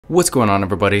What's going on,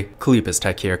 everybody? Kalipus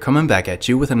Tech here, coming back at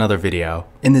you with another video.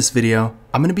 In this video,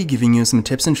 I'm going to be giving you some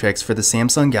tips and tricks for the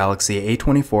Samsung Galaxy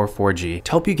A24 4G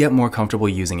to help you get more comfortable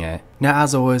using it. Now,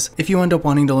 as always, if you end up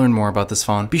wanting to learn more about this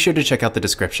phone, be sure to check out the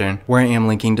description, where I am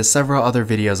linking to several other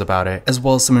videos about it, as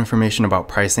well as some information about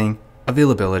pricing,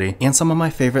 availability, and some of my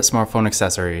favorite smartphone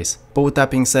accessories. But with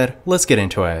that being said, let's get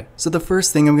into it. So the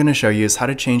first thing I'm going to show you is how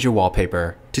to change your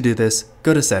wallpaper. To do this,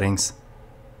 go to Settings.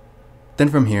 Then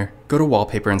from here, go to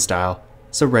Wallpaper and Style,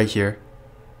 so right here.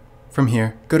 From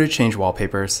here, go to Change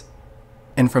Wallpapers.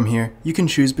 And from here, you can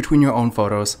choose between your own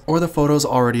photos or the photos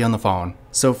already on the phone.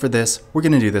 So for this, we're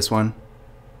going to do this one.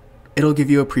 It'll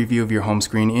give you a preview of your home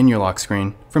screen and your lock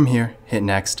screen. From here, hit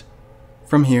Next.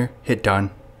 From here, hit Done.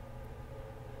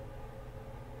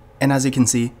 And as you can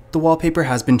see, the wallpaper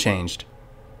has been changed.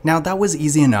 Now that was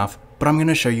easy enough, but I'm going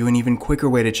to show you an even quicker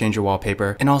way to change your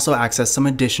wallpaper and also access some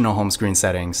additional home screen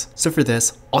settings. So for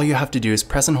this, all you have to do is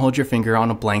press and hold your finger on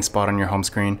a blank spot on your home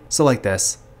screen, so like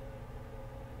this.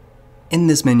 And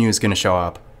this menu is going to show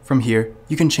up. From here,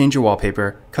 you can change your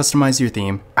wallpaper, customize your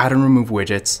theme, add and remove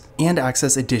widgets, and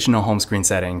access additional home screen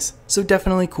settings. So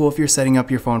definitely cool if you're setting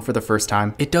up your phone for the first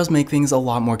time. It does make things a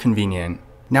lot more convenient.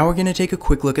 Now we're going to take a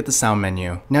quick look at the sound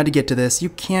menu. Now to get to this, you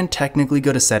can technically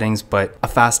go to settings, but a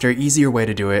faster, easier way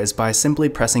to do it is by simply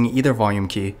pressing either volume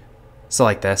key, so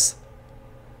like this.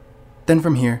 Then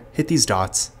from here, hit these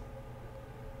dots.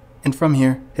 And from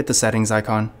here, hit the settings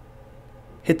icon.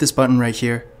 Hit this button right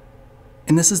here.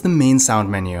 And this is the main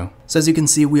sound menu. So as you can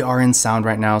see, we are in sound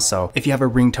right now, so if you have a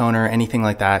ringtone or anything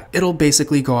like that, it'll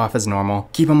basically go off as normal.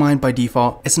 Keep in mind, by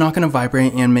default, it's not going to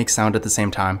vibrate and make sound at the same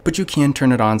time, but you can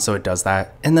turn it on so it does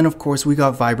that. And then of course, we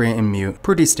got vibrate and mute,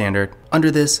 pretty standard.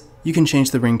 Under this, you can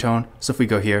change the ringtone. So if we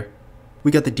go here,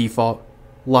 we got the default,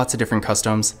 lots of different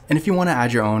customs. And if you want to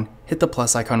add your own, hit the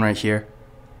plus icon right here,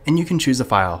 and you can choose a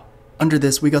file. Under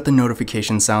this, we got the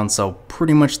notification sound, so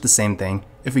pretty much the same thing.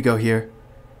 If we go here,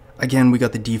 again, we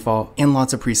got the default and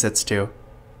lots of presets too.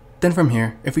 Then from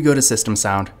here, if we go to system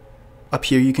sound, up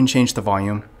here you can change the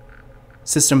volume,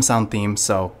 system sound theme,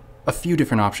 so a few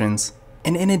different options.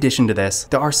 And in addition to this,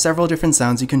 there are several different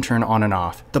sounds you can turn on and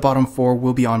off. The bottom 4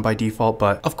 will be on by default,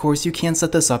 but of course you can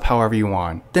set this up however you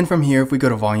want. Then from here, if we go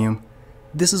to volume,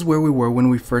 this is where we were when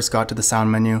we first got to the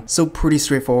sound menu, so pretty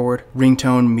straightforward.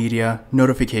 Ringtone, media,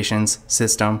 notifications,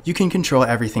 system. You can control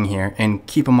everything here, and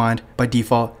keep in mind, by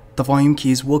default, the volume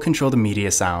keys will control the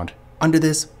media sound. Under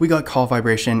this, we got call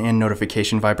vibration and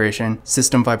notification vibration,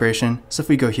 system vibration. So if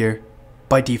we go here,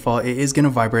 by default, it is going to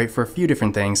vibrate for a few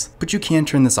different things, but you can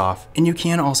turn this off, and you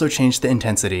can also change the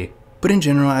intensity. But in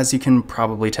general, as you can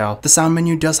probably tell, the sound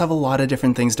menu does have a lot of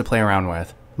different things to play around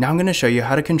with. Now I'm going to show you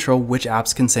how to control which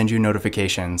apps can send you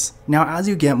notifications. Now as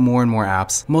you get more and more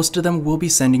apps, most of them will be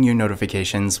sending you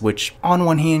notifications, which on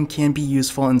one hand can be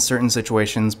useful in certain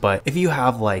situations, but if you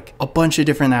have like a bunch of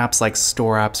different apps like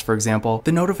store apps for example,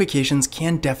 the notifications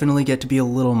can definitely get to be a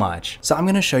little much. So I'm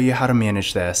going to show you how to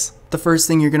manage this. The first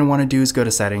thing you're going to want to do is go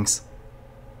to settings.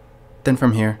 Then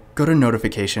from here, go to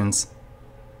notifications.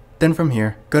 Then from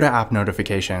here, go to app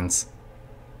notifications.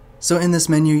 So in this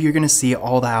menu, you're going to see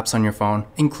all the apps on your phone,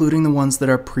 including the ones that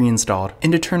are pre-installed.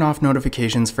 And to turn off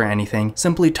notifications for anything,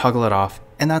 simply toggle it off,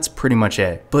 and that's pretty much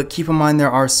it. But keep in mind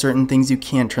there are certain things you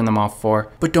can't turn them off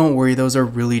for, but don't worry, those are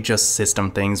really just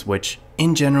system things, which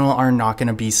in general are not going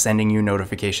to be sending you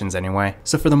notifications anyway.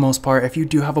 So for the most part, if you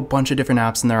do have a bunch of different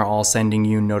apps and they're all sending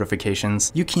you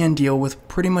notifications, you can deal with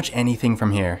pretty much anything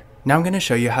from here. Now I'm going to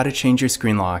show you how to change your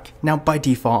screen lock. Now by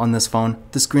default on this phone,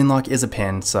 the screen lock is a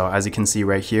pin, so as you can see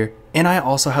right here, and I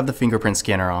also have the fingerprint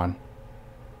scanner on.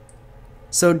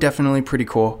 So definitely pretty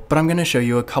cool, but I'm going to show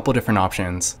you a couple different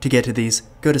options. To get to these,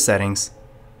 go to settings.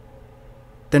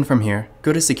 Then from here,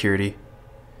 go to security.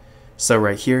 So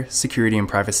right here, security and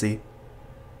privacy.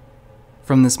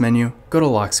 From this menu, go to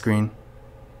lock screen.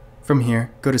 From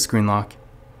here, go to screen lock.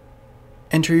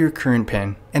 Enter your current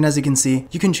PIN, and as you can see,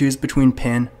 you can choose between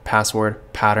PIN, password,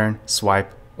 pattern,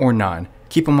 swipe, or none.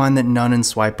 Keep in mind that none and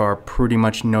swipe are pretty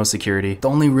much no security. The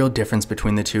only real difference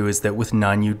between the two is that with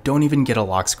none, you don't even get a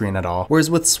lock screen at all, whereas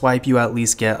with swipe, you at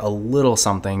least get a little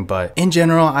something, but in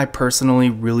general, I personally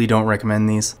really don't recommend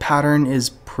these. Pattern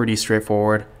is pretty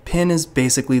straightforward. PIN is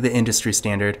basically the industry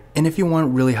standard, and if you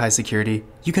want really high security,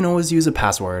 you can always use a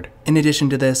password. In addition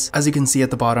to this, as you can see at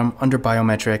the bottom, under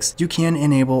biometrics, you can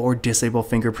enable or disable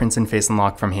fingerprints and face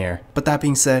unlock from here. But that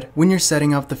being said, when you're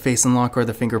setting up the face unlock or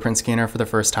the fingerprint scanner for the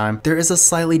first time, there is a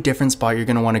slightly different spot you're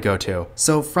going to want to go to.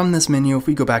 So from this menu, if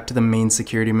we go back to the main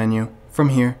security menu, from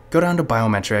here, go down to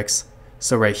biometrics,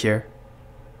 so right here.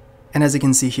 And as you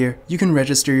can see here, you can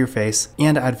register your face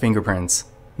and add fingerprints.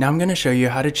 Now I'm going to show you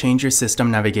how to change your system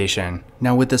navigation.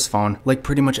 Now with this phone, like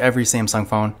pretty much every Samsung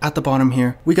phone, at the bottom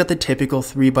here, we got the typical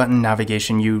 3-button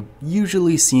navigation you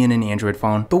usually see in an Android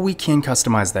phone, but we can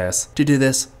customize this. To do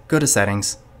this, go to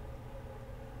Settings.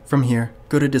 From here,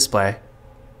 go to Display.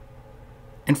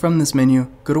 And from this menu,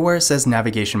 go to where it says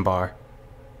Navigation Bar.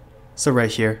 So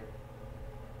right here.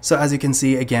 So as you can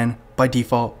see, again, by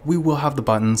default, we will have the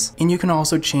buttons, and you can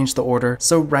also change the order.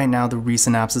 So right now the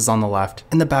recent apps is on the left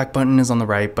and the back button is on the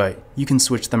right, but you can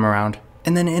switch them around.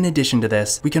 And then in addition to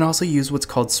this, we can also use what's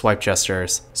called swipe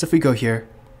gestures. So if we go here,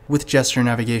 with gesture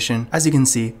navigation, as you can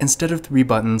see, instead of 3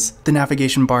 buttons, the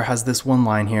navigation bar has this one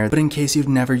line here, but in case you've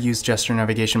never used gesture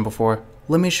navigation before,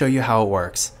 let me show you how it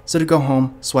works. So to go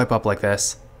home, swipe up like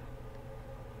this.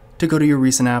 To go to your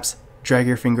recent apps, drag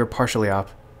your finger partially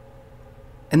up.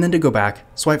 And then to go back,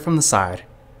 swipe from the side.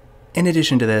 In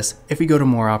addition to this, if we go to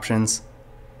more options,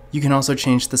 you can also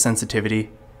change the sensitivity.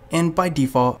 And by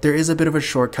default, there is a bit of a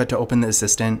shortcut to open the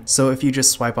assistant, so if you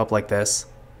just swipe up like this,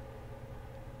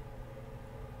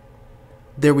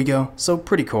 there we go, so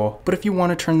pretty cool. But if you want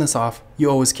to turn this off, you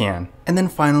always can. And then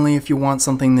finally, if you want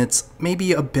something that's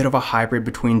maybe a bit of a hybrid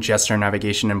between gesture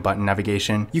navigation and button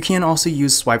navigation, you can also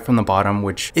use swipe from the bottom,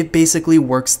 which it basically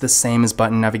works the same as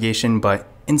button navigation, but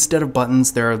instead of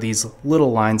buttons, there are these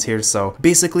little lines here. So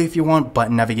basically, if you want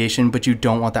button navigation, but you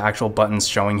don't want the actual buttons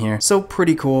showing here, so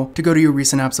pretty cool. To go to your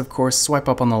recent apps, of course, swipe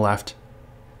up on the left.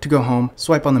 To go home,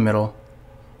 swipe on the middle.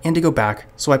 And to go back,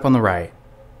 swipe on the right.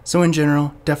 So in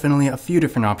general, definitely a few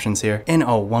different options here. And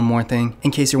oh, one more thing, in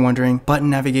case you're wondering, button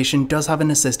navigation does have an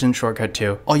assistant shortcut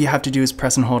too. All you have to do is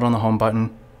press and hold on the home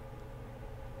button,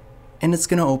 and it's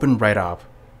gonna open right up.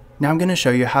 Now I'm gonna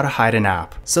show you how to hide an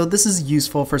app. So this is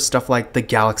useful for stuff like the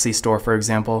Galaxy Store, for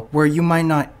example, where you might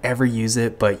not ever use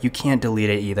it, but you can't delete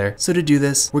it either. So to do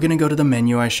this, we're gonna go to the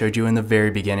menu I showed you in the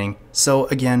very beginning. So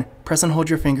again, press and hold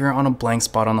your finger on a blank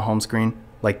spot on the home screen,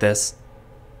 like this.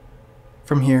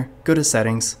 From here, go to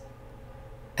Settings,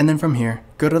 and then from here,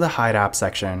 go to the Hide App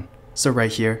section. So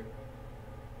right here,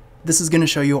 this is going to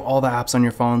show you all the apps on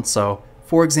your phone. So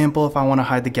for example, if I want to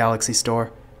hide the Galaxy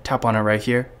Store, tap on it right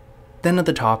here. Then at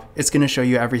the top, it's going to show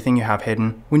you everything you have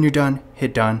hidden. When you're done,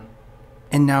 hit Done.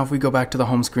 And now if we go back to the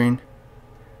home screen,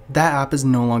 that app is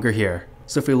no longer here.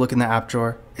 So if we look in the app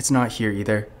drawer, it's not here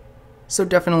either. So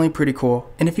definitely pretty cool.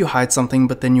 And if you hide something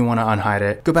but then you want to unhide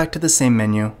it, go back to the same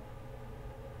menu.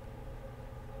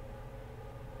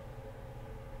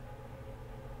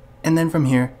 And then from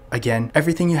here, again,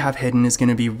 everything you have hidden is going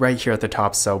to be right here at the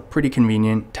top, so pretty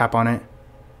convenient. Tap on it,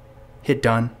 hit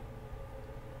Done,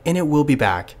 and it will be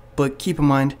back. But keep in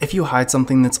mind, if you hide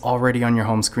something that's already on your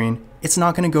home screen, it's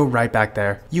not going to go right back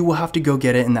there. You will have to go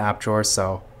get it in the app drawer,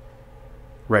 so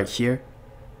right here.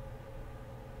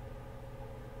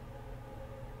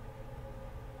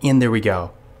 And there we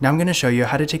go. Now I'm going to show you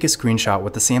how to take a screenshot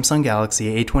with the Samsung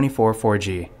Galaxy A24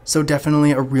 4G. So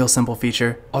definitely a real simple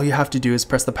feature. All you have to do is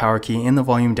press the power key and the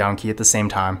volume down key at the same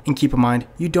time. And keep in mind,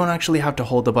 you don't actually have to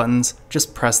hold the buttons,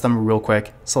 just press them real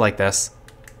quick. So like this.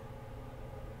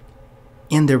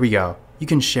 And there we go. You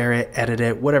can share it, edit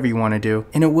it, whatever you want to do,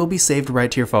 and it will be saved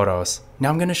right to your photos. Now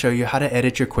I'm going to show you how to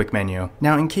edit your quick menu.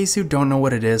 Now in case you don't know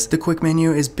what it is, the quick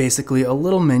menu is basically a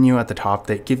little menu at the top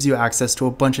that gives you access to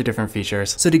a bunch of different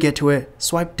features. So to get to it,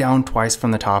 swipe down twice from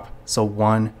the top. So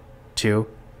 1, 2,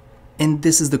 and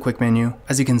this is the quick menu.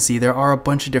 As you can see, there are a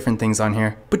bunch of different things on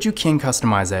here, but you can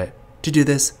customize it. To do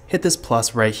this, hit this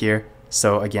plus right here.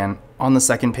 So again, on the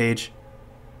second page,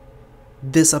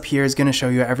 this up here is going to show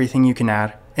you everything you can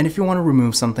add. And if you want to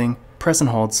remove something, press and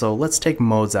hold. So let's take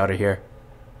modes out of here.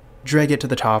 Drag it to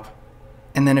the top.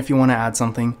 And then if you want to add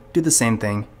something, do the same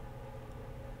thing.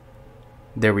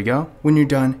 There we go. When you're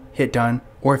done, hit Done.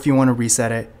 Or if you want to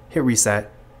reset it, hit Reset.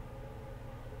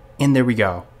 And there we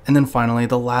go. And then finally,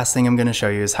 the last thing I'm going to show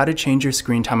you is how to change your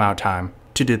screen timeout time.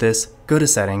 To do this, go to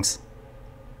Settings.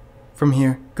 From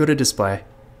here, go to Display.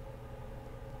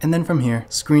 And then from here,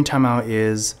 screen timeout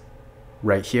is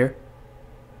right here.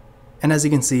 And as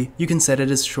you can see, you can set it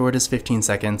as short as 15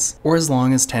 seconds or as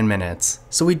long as 10 minutes.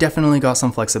 So we definitely got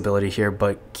some flexibility here,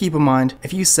 but keep in mind,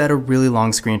 if you set a really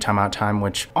long screen timeout time,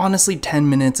 which honestly 10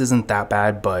 minutes isn't that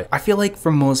bad, but I feel like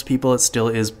for most people it still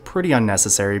is pretty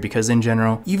unnecessary because in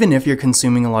general, even if you're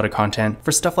consuming a lot of content,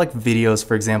 for stuff like videos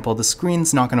for example, the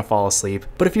screen's not going to fall asleep.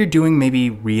 But if you're doing maybe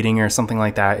reading or something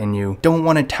like that and you don't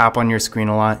want to tap on your screen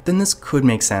a lot, then this could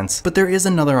make sense. But there is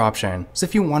another option. So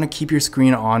if you want to keep your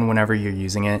screen on whenever you're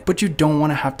using it, but you don't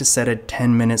want to have to set a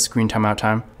 10-minute screen timeout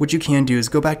time, what you can do is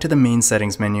go back to the main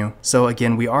settings menu. So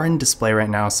again, we are in display right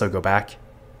now, so go back.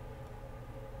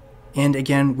 And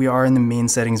again, we are in the main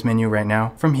settings menu right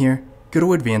now. From here, go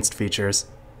to advanced features.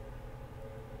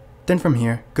 Then from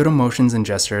here, go to Motions and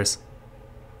Gestures.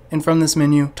 And from this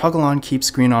menu, toggle on Keep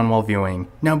Screen On While Viewing.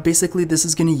 Now basically this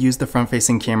is going to use the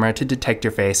front-facing camera to detect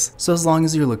your face, so as long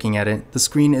as you're looking at it, the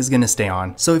screen is going to stay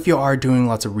on. So if you are doing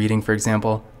lots of reading, for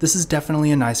example, this is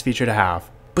definitely a nice feature to have.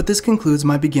 But this concludes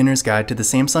my beginner's guide to the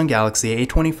Samsung Galaxy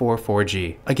A24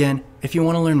 4G. Again, if you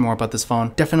want to learn more about this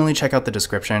phone, definitely check out the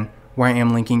description, where I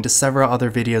am linking to several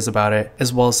other videos about it,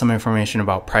 as well as some information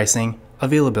about pricing,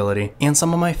 availability, and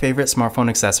some of my favorite smartphone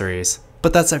accessories.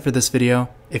 But that's it for this video.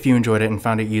 If you enjoyed it and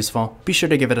found it useful, be sure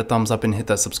to give it a thumbs up and hit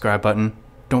that subscribe button.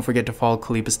 Don't forget to follow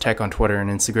Kalibas Tech on Twitter and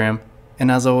Instagram.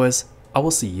 And as always, I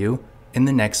will see you in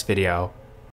the next video.